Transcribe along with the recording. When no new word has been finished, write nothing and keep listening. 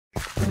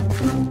Hey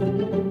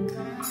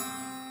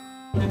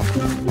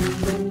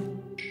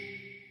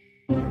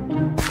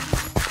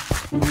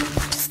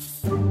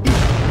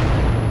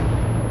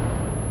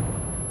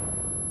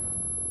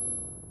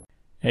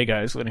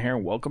guys, Lynn here,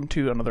 welcome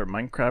to another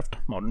Minecraft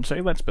Modern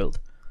Say Let's Build.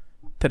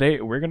 Today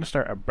we're going to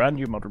start a brand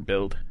new modern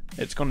build.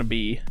 It's going to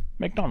be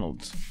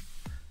McDonald's.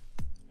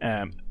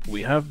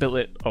 We have built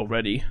it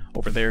already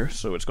over there,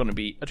 so it's going to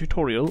be a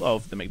tutorial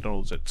of the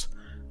McDonald's. It's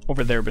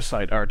over there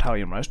beside our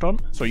Italian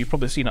restaurant, so you've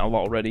probably seen it a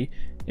lot already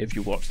if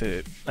you watched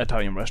the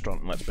Italian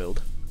restaurant Let's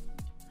Build.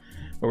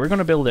 But we're going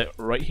to build it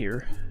right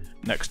here,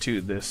 next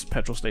to this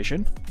petrol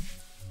station.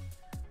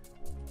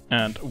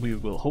 And we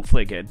will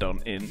hopefully get it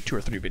done in 2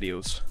 or 3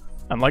 videos.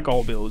 And like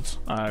all builds,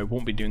 I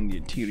won't be doing the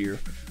interior,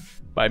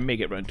 but I may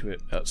get around to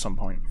it at some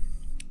point.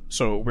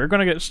 So we're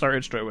going to get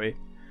started straight away,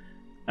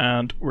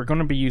 and we're going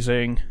to be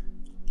using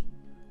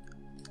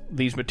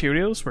these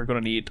materials. We're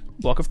going to need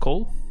a block of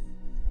coal,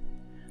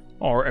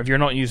 or if you're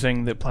not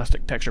using the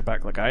plastic texture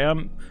pack like I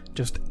am,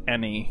 just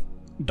any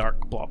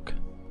dark block,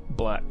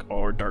 black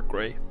or dark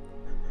grey.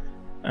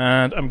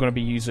 And I'm going to be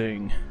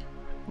using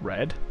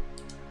red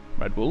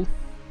wool.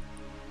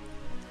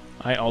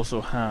 I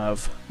also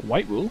have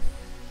white wool.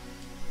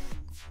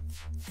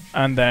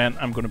 And then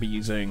I'm going to be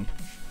using,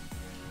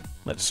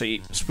 let's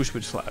see, spruce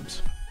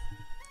slabs.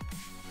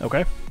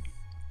 Okay?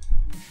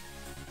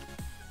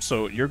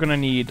 So you're going to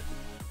need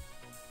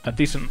a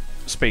decent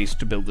space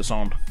to build this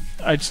on.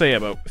 I'd say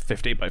about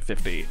 50 by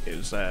 50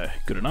 is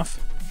good enough.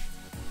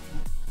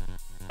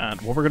 And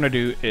what we're going to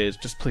do is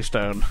just place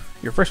down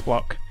your first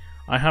block.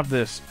 I have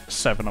this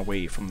 7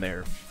 away from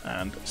there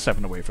and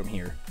 7 away from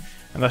here.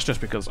 And that's just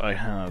because I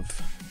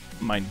have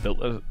mine built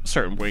a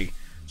certain way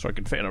so I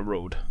can fit in a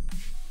road.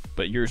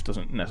 But yours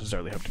doesn't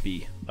necessarily have to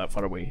be that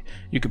far away.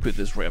 You can put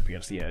this right up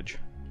against the edge,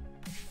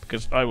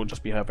 because I will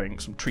just be having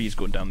some trees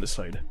going down this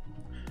side.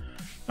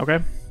 Okay,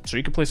 so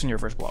you can place in your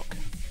first block.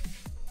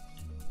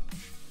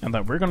 And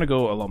then we're going to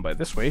go along by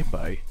this way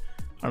by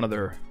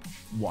another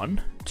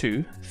 1,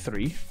 2,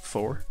 3,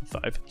 4,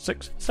 5,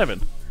 6,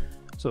 7.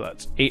 So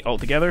that's 8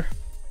 altogether.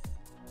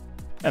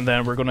 And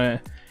then we're going to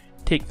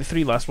take the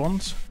 3 last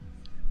ones,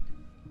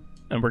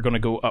 and we're going to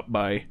go up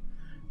by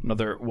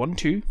another 1,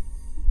 2,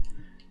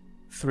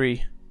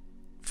 3,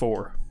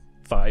 4,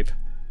 5,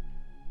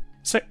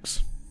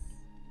 6.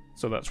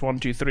 So that's 1,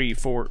 2, 3,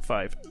 4,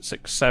 5,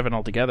 6, 7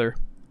 altogether.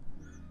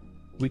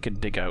 We can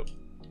dig out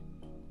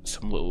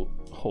some little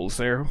holes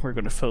there. We're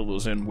going to fill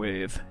those in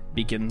with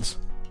beacons,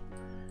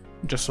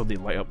 just so they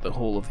light up the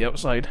whole of the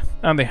outside,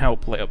 and they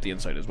help light up the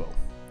inside as well.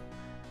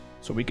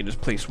 So we can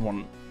just place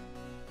one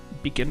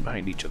beacon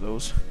behind each of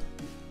those,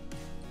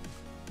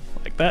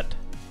 like that.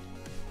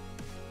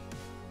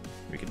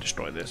 We can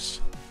destroy this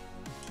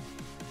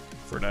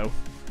for now.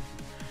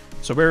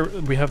 So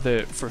we have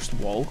the first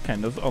wall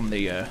kind of on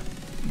the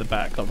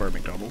back of our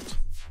McDonald's,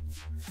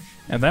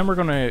 and then we're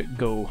gonna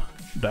go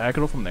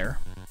diagonal from there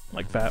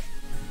like that,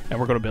 and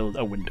we're gonna build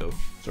a window.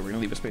 So we're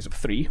gonna leave a space of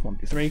 3, 1,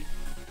 2, 3.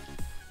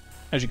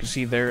 As you can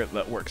see there,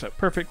 that works out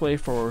perfectly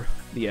for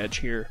the edge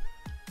here,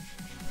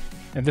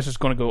 and this is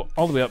going to go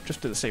all the way up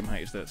just to the same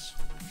height as this,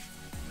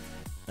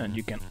 and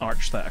you can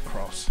arch that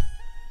across.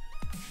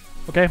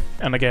 Okay,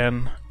 and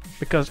again,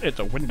 because it's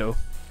a window,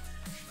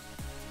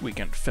 we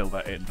can fill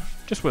that in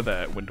just with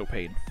a window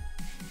pane.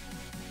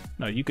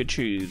 Now you could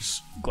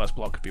choose glass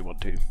block if you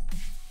want to,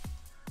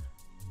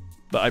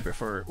 but I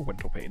prefer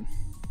window pane.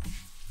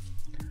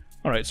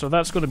 Alright, so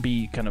that's going to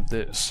be kind of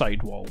the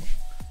side wall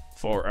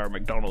for our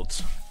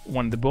McDonald's.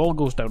 When the wall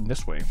goes down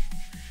this way,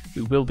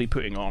 we will be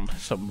putting on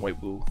some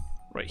white wool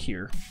right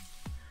here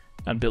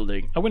and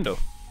building a window.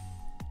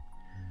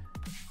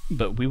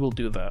 But we will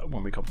do that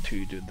when we come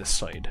to do this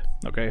side,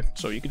 okay?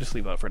 So you can just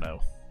leave that for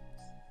now.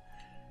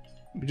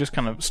 We just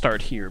kind of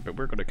start here, but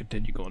we're going to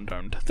continue going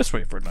down this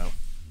way for now.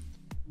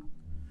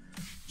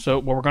 So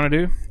what we're going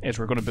to do is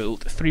we're going to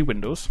build 3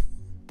 windows,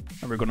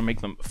 and we're going to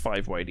make them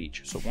 5 wide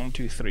each. So 1,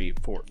 2, 3,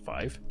 4,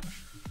 5,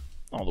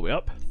 all the way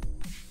up.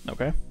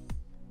 Okay.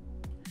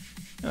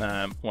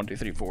 1, 2,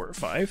 3, 4,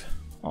 5,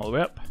 all the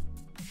way up.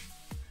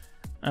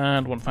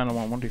 And one final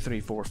one, 1, 2, 3,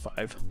 4,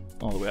 5,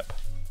 all the way up.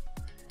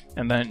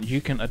 And then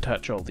you can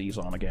attach all these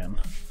on again,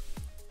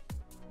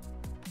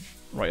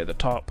 right at the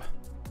top.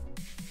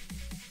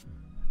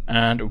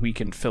 And we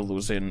can fill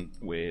those in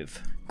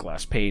with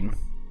glass pane.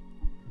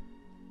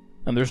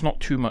 And there's not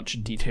too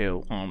much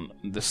detail on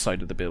this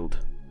side of the build,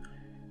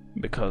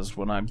 because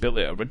when I built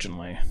it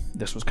originally,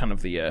 this was kind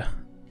of the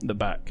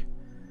back,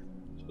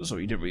 so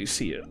you didn't really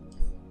see it.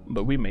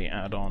 But we may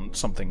add on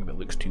something that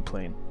looks too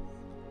plain.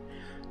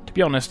 To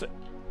be honest,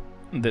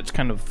 that's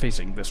kind of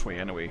facing this way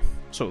anyway,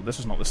 so this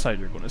is not the side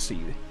you're going to see.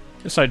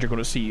 The side you're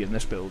going to see in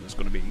this build is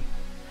going to be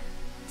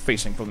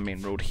facing from the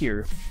main road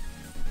here,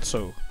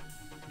 so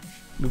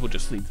we will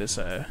just leave this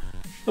the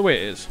way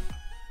it is.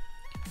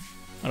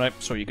 Alright,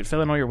 so you can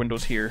fill in all your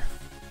windows here.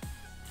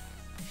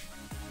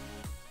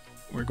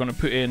 We're going to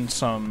put in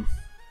some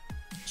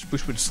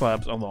spruce wood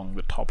slabs along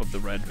the top of the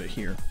red bit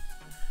here,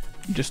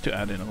 just to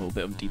add in a little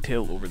bit of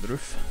detail over the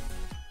roof,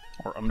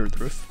 or under the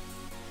roof.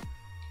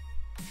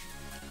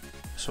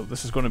 So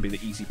this is going to be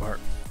the easy part.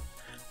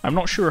 I'm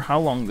not sure how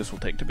long this will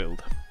take to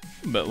build,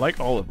 but like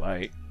all of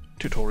my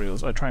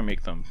tutorials, I try and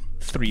make them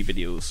 3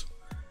 videos,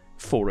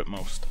 4 at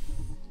most.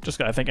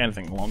 I think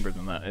anything longer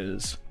than that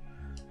is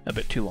a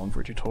bit too long for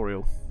a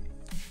tutorial.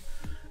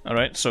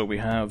 Alright, so we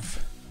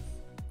have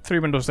 3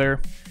 windows there.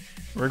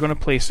 We're going to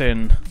place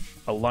in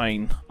a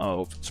line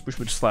of spruce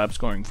wood slabs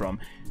going from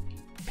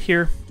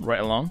here right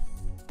along.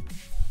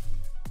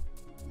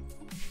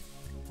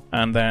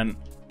 And then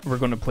we're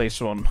going to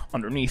place one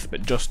underneath,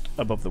 but just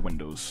above the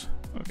windows.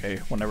 Okay,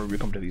 whenever we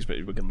come to these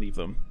bits, we can leave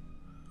them.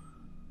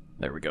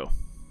 There we go.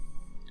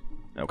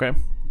 Okay.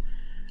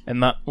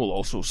 And that will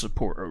also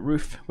support a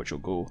roof, which will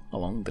go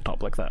along the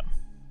top like that.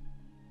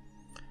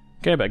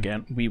 Okay, but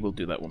again, we will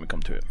do that when we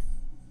come to it.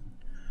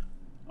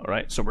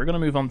 Alright, so we're going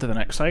to move on to the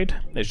next side.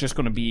 It's just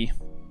going to be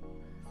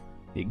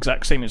the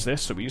exact same as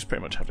this, so we just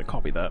pretty much have to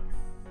copy that.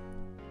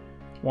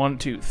 1,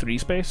 2, 3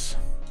 space,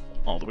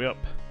 all the way up.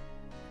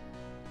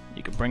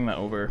 You can bring that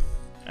over,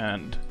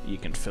 and you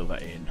can fill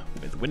that in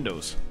with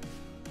windows.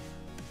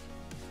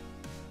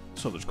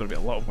 So there's going to be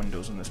a lot of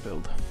windows in this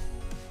build.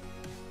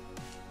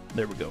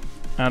 There we go.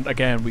 And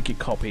again, we could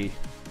copy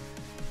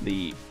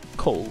the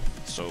coal,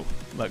 so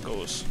that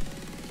goes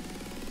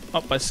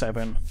up by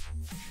 7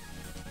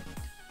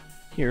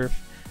 here,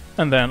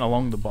 and then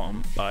along the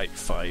bottom by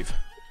 5.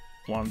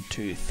 1,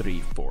 2,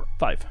 3, 4,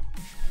 5.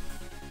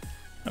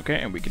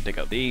 Okay, and we can dig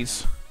out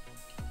these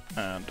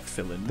and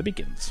fill in the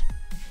beacons.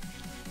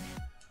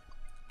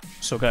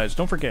 So guys,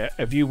 don't forget,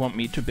 if you want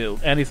me to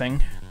build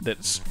anything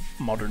that's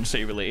modern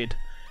city related,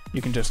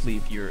 you can just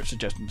leave your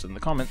suggestions in the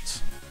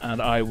comments,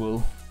 and I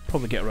will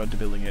probably get around to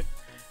building it.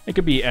 It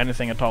could be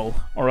anything at all,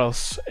 or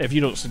else if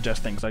you don't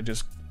suggest things, I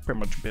just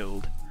pretty much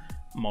build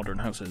modern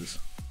houses,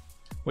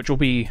 which will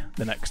be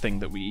the next thing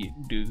that we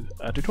do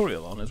a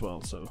tutorial on as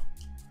well. So,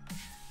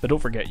 but don't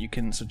forget, you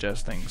can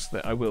suggest things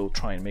that I will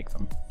try and make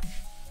them.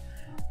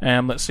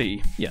 Let's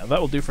see, yeah,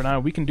 that will do for now.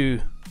 We can do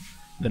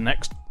the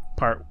next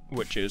part,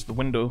 which is the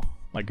window,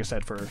 like I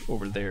said, for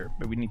over there,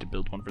 but we need to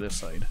build one for this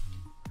side.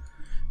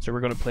 So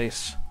we're going to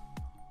place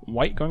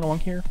white going along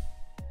here.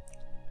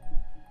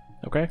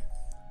 Okay,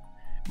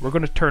 we're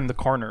going to turn the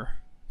corner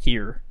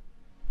here,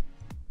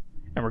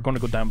 and we're going to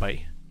go down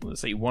by,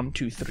 let's say, 1,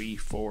 2, 3,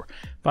 4,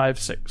 5,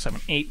 6,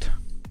 7, 8,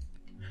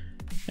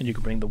 and you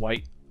can bring the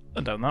white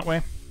down that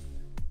way,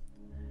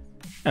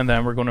 and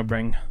then we're going to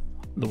bring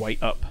the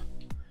white up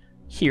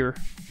here,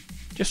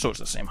 just so it's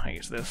the same height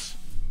as this.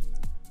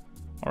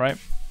 Alright,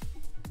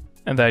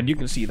 and then you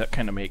can see that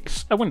kind of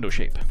makes a window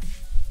shape.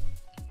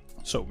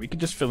 So we could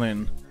just fill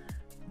in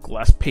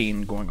glass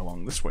pane going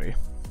along this way.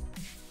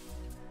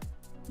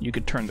 You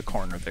could turn the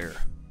corner there,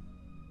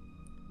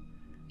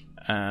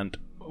 and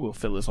we'll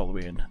fill this all the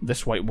way in.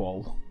 This white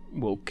wall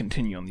will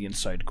continue on the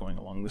inside going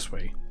along this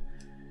way,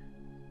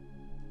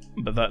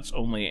 but that's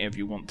only if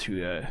you want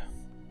to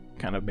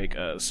kind of make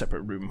a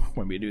separate room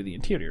when we do the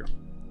interior.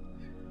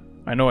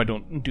 I know I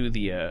don't do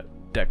the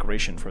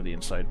decoration for the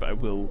inside, but I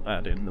will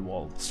add in the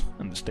walls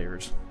and the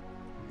stairs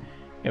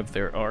if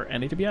there are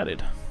any to be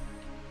added.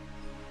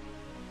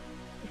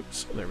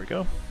 Oops, there we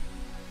go.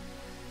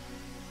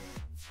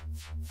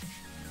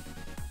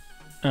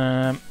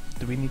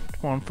 Do we need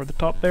one for the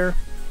top there?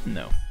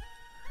 No.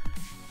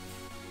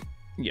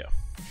 Yeah.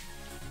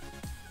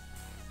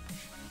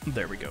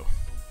 There we go.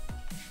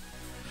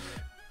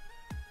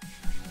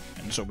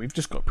 And so we've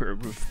just got to put a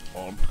roof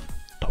on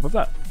top of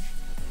that.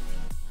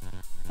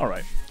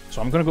 Alright,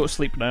 so I'm going to go to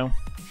sleep now,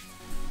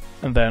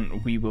 and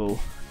then we will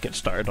get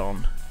started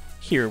on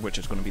here, which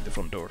is going to be the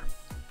front door.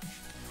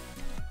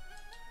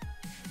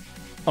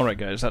 Alright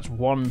guys, that's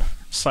one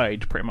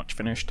side pretty much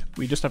finished.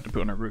 We just have to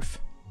put on a roof.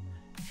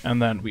 And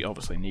then we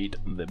obviously need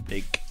the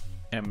big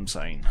M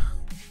sign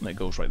that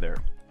goes right there.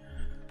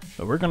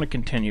 But we're going to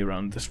continue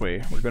around this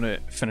way. We're going to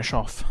finish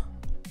off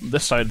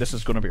this side. This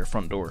is going to be our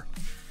front door.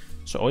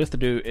 So all you have to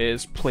do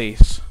is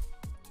place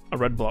a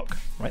red block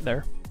right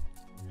there.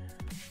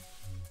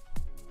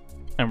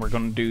 And we're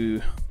going to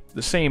do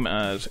the same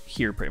as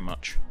here pretty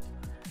much.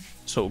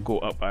 So go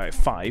up by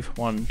 5.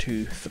 1,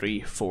 2,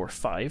 3, 4,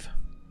 5.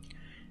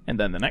 And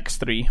then the next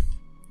 3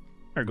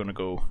 are going to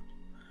go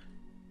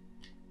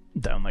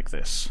down like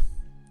this.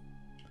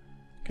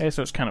 Okay,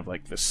 so it's kind of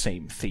like the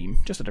same theme,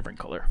 just a different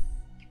color.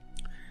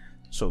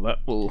 So that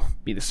will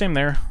be the same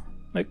there.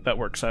 Like, that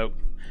works out.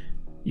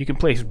 You can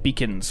place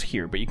beacons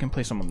here, but you can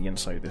place them on the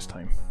inside this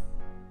time.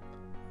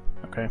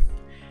 Okay.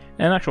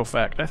 In actual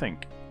fact, I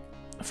think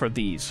for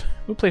these,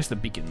 we'll place the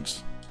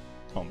beacons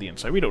on the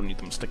inside. We don't need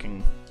them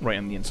sticking right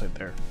on the inside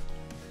there.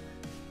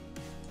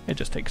 It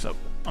just takes up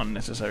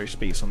unnecessary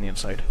space on the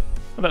inside.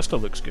 But that still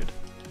looks good.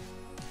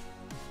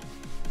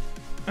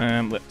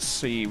 And let's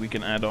see, we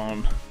can add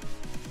on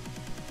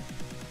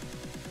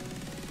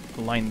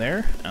a line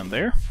there, and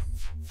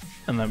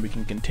then we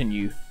can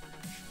continue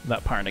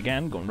that pattern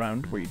again, going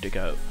round where you dig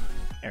out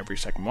every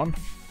second one.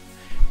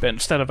 But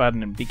instead of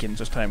adding in beacons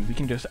this time, we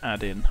can just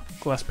add in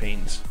glass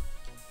panes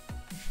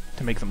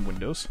to make them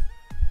windows.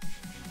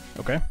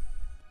 Okay.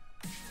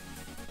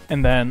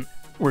 And then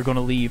we're going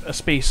to leave a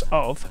space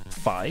of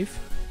 5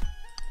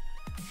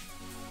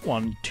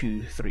 1,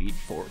 2, 3,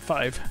 4,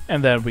 5,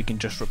 and then we can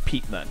just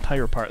repeat that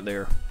entire part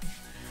there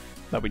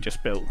that we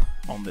just built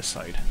on this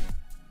side.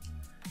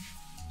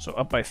 So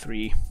up by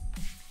 3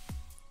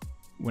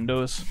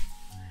 windows,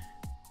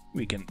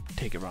 we can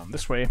take it around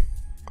this way,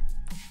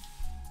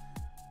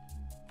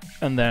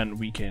 and then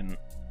we can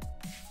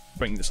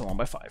bring this along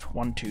by 5.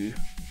 1, 2,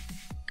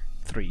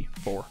 3,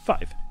 4,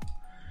 5.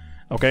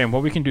 Okay, and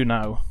what we can do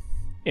now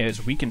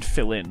is we can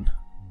fill in,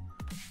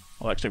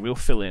 well actually we'll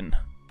fill in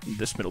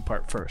this middle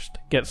part first.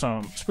 Get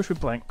some squishy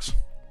blanks,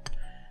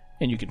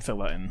 and you can fill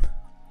that in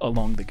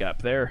along the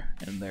gap there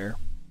and there,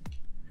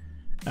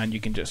 and you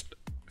can just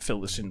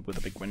fill this in with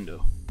a big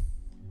window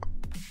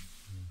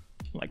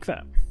like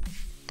that.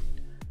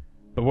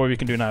 But what we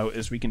can do now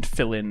is we can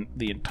fill in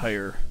the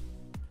entire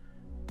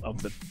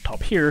of the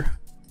top here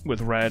with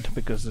red,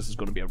 because this is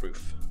going to be a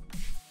roof.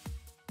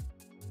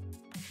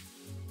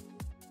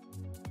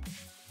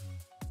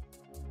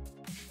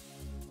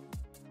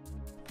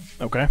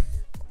 Okay.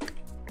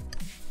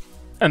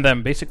 And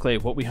then basically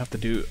what we have to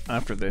do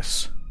after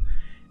this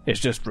is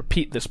just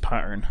repeat this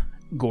pattern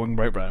going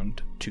right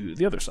round to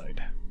the other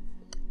side.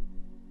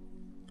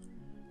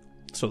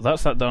 So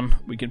that's that done.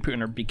 We can put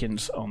in our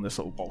beacons on this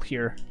little wall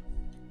here.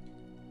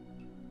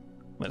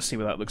 Let's see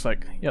what that looks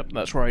like. Yep,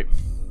 that's right.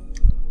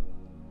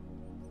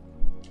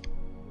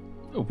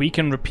 We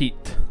can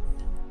repeat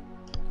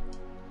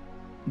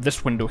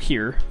this window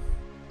here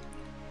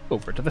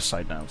over to this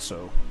side now.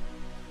 So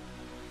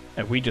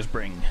if we just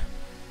bring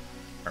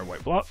our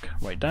white block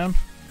right down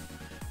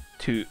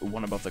to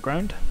one above the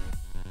ground,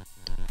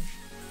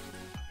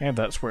 and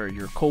that's where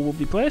your coal will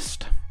be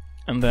placed.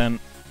 And then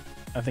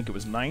I think it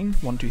was 9.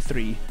 1, 2,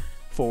 3,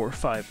 4,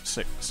 5,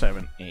 6,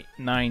 7, 8,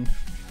 9.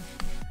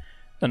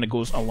 Then it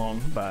goes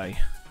along by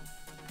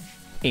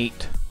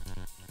 8,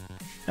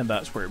 and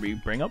that's where we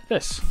bring up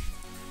this.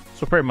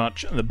 So pretty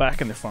much the back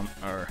and the front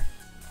are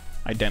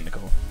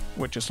identical,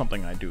 which is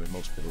something I do in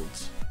most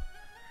builds,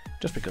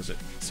 just because it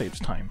saves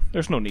time.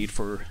 There's no need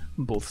for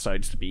both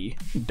sides to be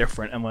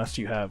different unless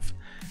you have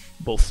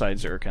both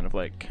sides that are kind of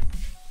like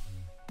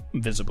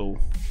visible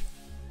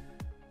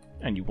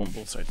and you want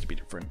both sides to be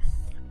different.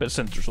 But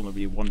since there's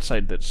only one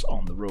side that's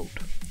on the road,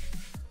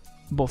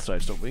 both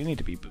sides don't really need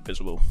to be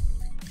visible.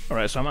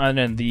 Alright, so I'm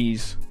adding in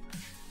these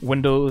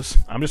windows.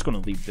 I'm just going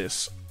to leave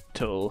this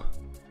till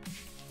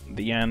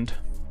the end.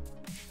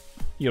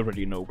 You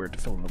already know where to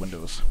fill in the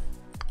windows.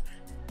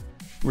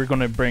 We're going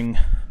to bring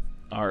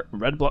our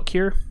red block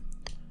here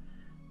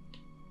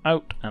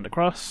out and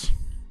across.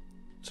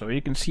 So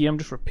you can see I'm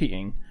just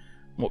repeating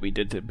what we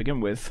did to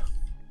begin with,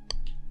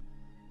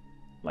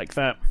 like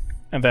that,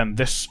 and then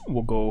this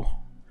will go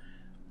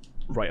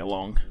right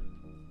along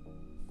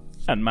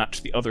and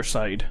match the other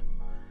side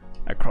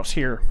across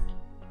here,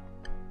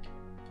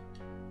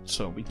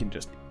 so we can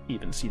just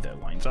even see that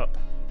it lines up.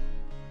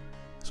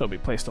 So it'll be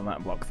placed on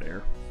that block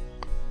there,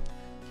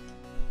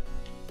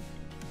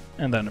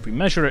 and then if we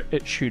measure it,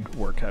 it should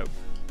work out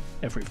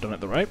if we've done it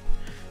the right.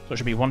 So it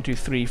should be 1, 2,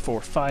 3,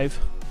 4, 5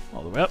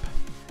 all the way up,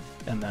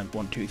 and then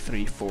 1, 2,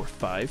 3, 4,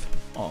 5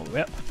 all the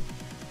way up.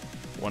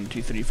 1,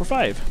 2, 3, 4,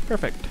 5.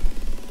 Perfect.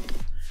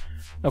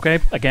 Okay,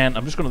 again,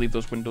 I'm just going to leave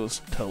those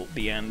windows till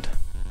the end.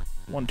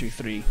 1, 2,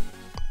 3.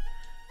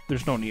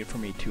 There's no need for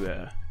me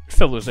to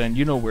fill those in.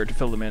 You know where to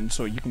fill them in,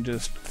 so you can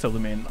just fill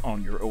them in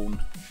on your own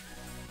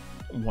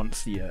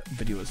once the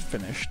video is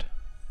finished.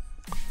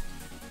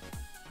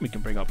 We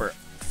can bring up our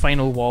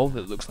final wall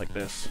that looks like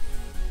this.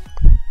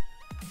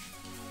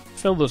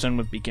 Fill those in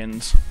with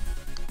beacons.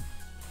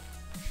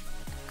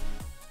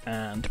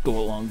 And go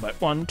along by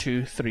 1,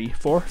 2, 3,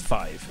 4,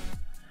 5.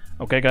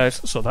 Okay guys,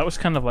 so that was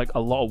kind of like a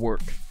lot of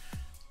work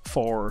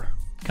for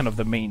kind of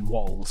the main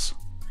walls.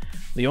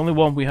 The only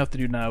one we have to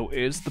do now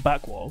is the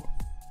back wall,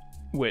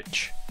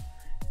 which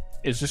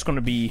is just going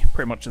to be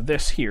pretty much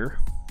this here,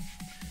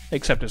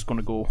 except it's going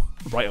to go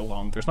right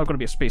along. There's not going to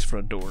be a space for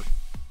a door.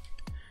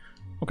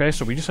 Okay,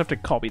 so we just have to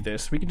copy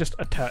this. We can just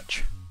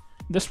attach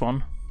this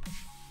one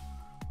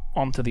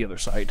onto the other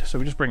side. So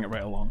we just bring it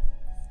right along.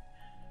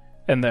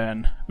 And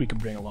then we can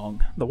bring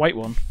along the white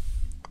one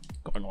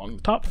going along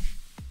the top.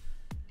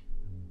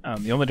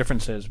 The only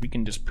difference is we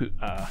can just put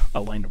a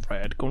line of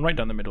red going right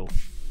down the middle,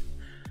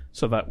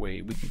 so that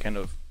way we can kind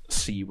of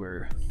see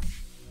where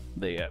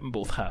the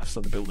both halves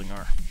of the building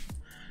are.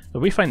 So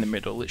if we find the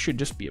middle, it should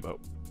just be about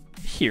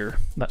here.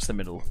 That's the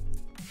middle.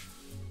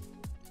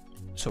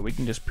 So we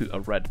can just put a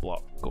red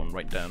block going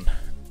right down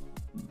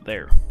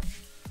there.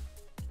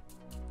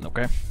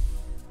 Okay.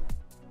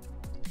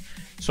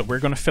 So we're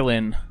going to fill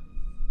in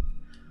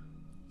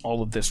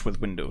all of this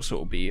with windows. So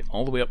it'll be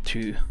all the way up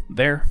to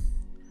there,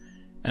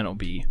 and it'll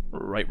be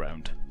right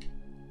round.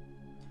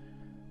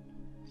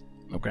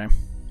 Okay.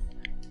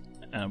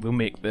 And we'll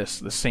make this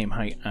the same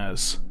height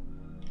as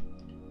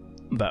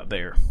that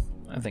there.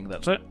 I think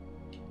that's it.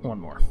 One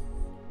more.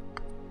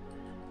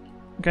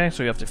 Okay,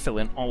 so you have to fill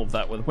in all of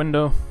that with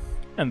window,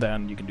 and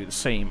then you can do the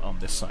same on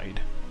this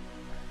side.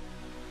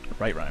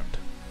 Right round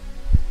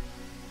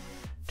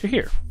to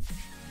here.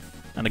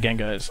 And again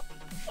guys,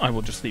 I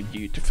will just leave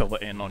you to fill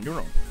it in on your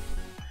own.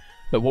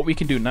 But what we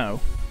can do now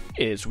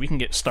is we can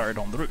get started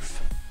on the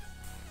roof.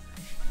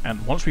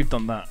 And once we've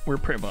done that, we're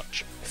pretty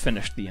much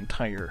finished the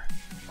entire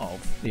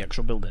of the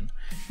actual building.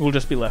 We'll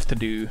just be left to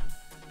do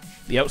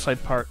the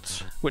outside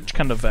parts, which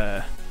kind of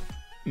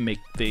make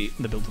the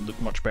building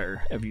look much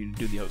better if you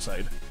do the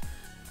outside.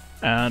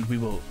 And we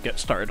will get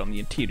started on the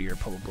interior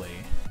probably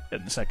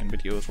in the second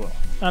video as well,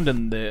 and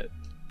in the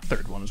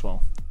third one as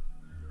well.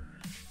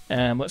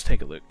 Let's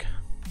take a look.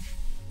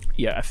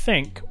 Yeah, I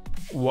think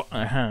what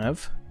I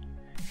have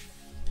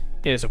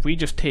is if we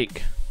just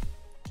take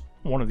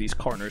one of these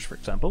corners, for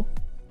example,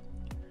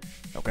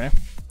 okay,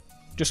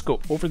 just go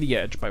over the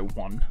edge by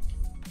 1,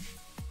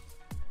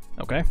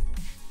 okay,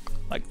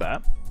 like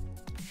that,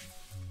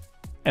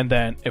 and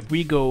then if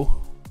we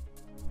go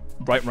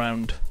right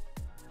round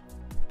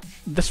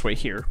this way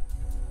here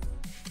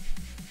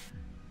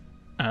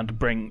and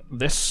bring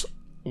this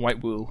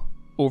white wool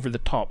over the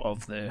top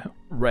of the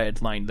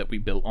red line that we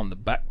built on the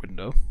back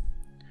window,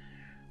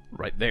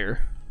 right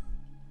there,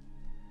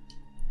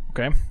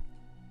 okay,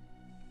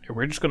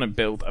 we're just going to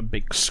build a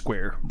big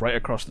square right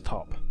across the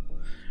top.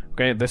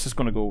 Okay, this is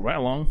going to go right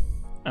along,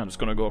 and it's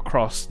going to go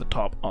across the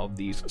top of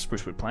these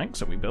spruce wood planks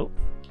that we built.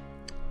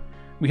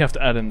 We have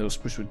to add in those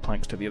spruce wood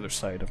planks to the other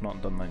side. I've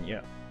not done that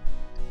yet.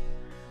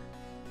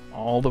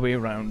 All the way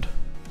around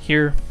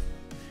here.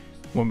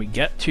 When we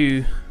get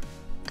to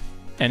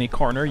any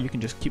corner, you can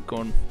just keep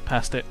going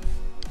past it.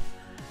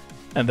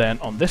 And then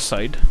on this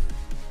side,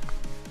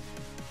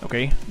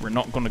 okay, we're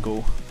not going to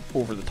go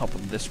over the top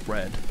of this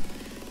red.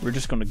 We're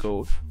just going to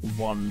go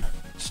one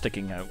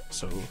sticking out.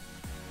 So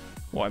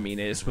what I mean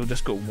is we'll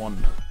just go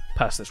one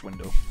past this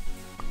window.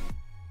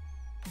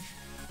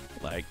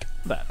 Like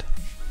that.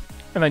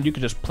 And then you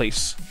can just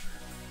place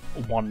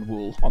one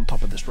wool on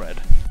top of this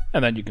red.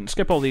 And then you can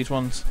skip all these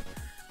ones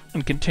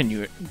and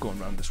continue it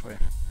going around this way.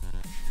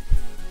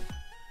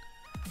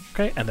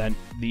 Okay, and then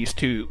these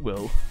two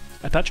will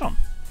attach on.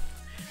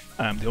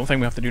 The only thing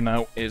we have to do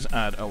now is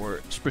add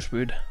our spruce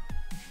wood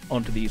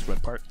onto these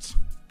red parts.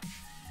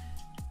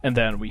 And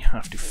then we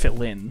have to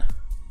fill in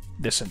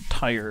this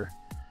entire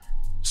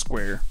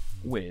square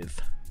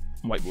with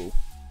white wool.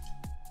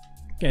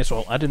 Okay, so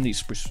I'll add in these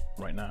spruce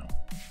right now.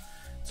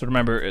 So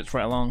remember, it's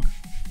right along,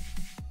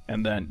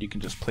 and then you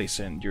can just place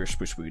in your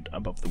spruce wood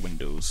above the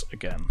windows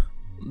again,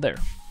 there.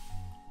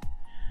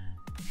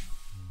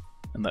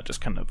 And that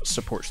just kind of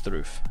supports the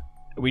roof.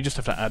 We just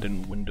have to add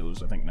in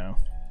windows, I think, now,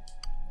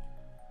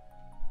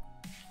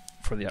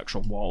 for the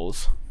actual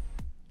walls.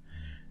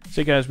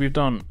 So guys, we've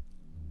done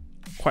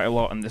quite a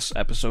lot in this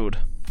episode.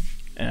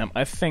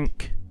 I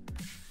think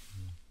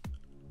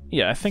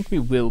we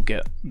will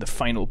get the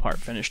final part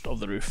finished of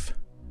the roof,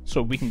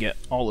 so we can get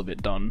all of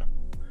it done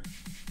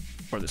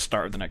for the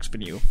start of the next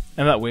video.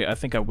 And that way I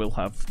think I will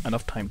have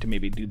enough time to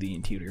maybe do the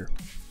interior.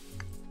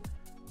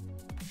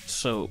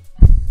 So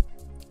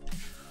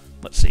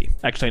let's see.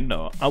 Actually,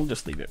 no, I'll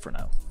just leave it for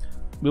now.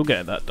 We'll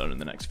get that done in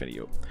the next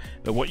video.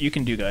 But what you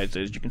can do, guys,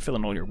 is you can fill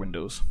in all your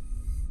windows.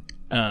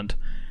 And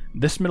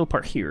this middle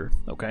part here,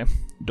 okay,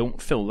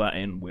 don't fill that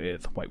in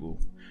with white wool.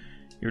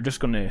 You're just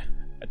going to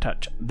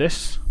attach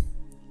this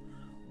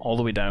all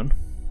the way down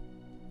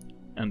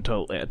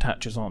until it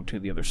attaches onto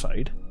the other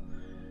side.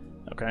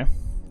 Okay,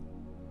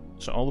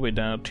 so all the way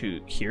down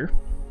to here,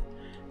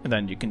 and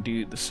then you can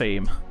do the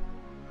same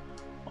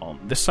on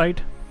this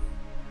side.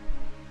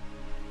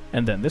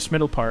 And then this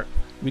middle part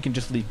we can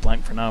just leave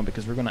blank for now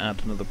because we're going to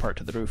add another part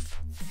to the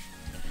roof.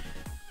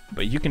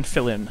 But you can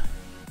fill in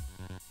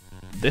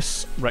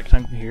this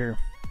rectangle here,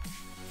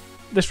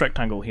 this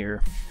rectangle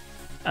here,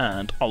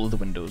 and all of the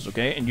windows,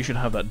 okay? And you should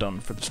have that done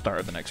for the start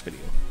of the next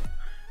video.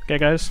 Okay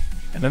guys,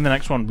 and then the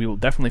next one we will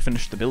definitely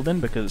finish the building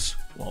because,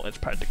 well, it's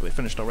practically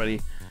finished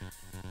already.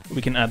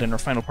 We can add in our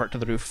final part to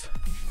the roof,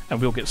 and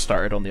we'll get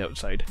started on the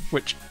outside,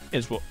 which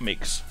is what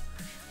makes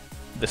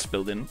this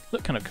building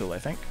look kind of cool, I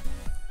think.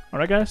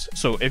 Alright guys,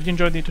 so if you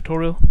enjoyed the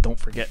tutorial, don't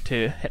forget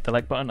to hit the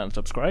like button and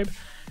subscribe,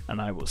 and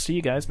I will see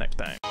you guys next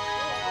time.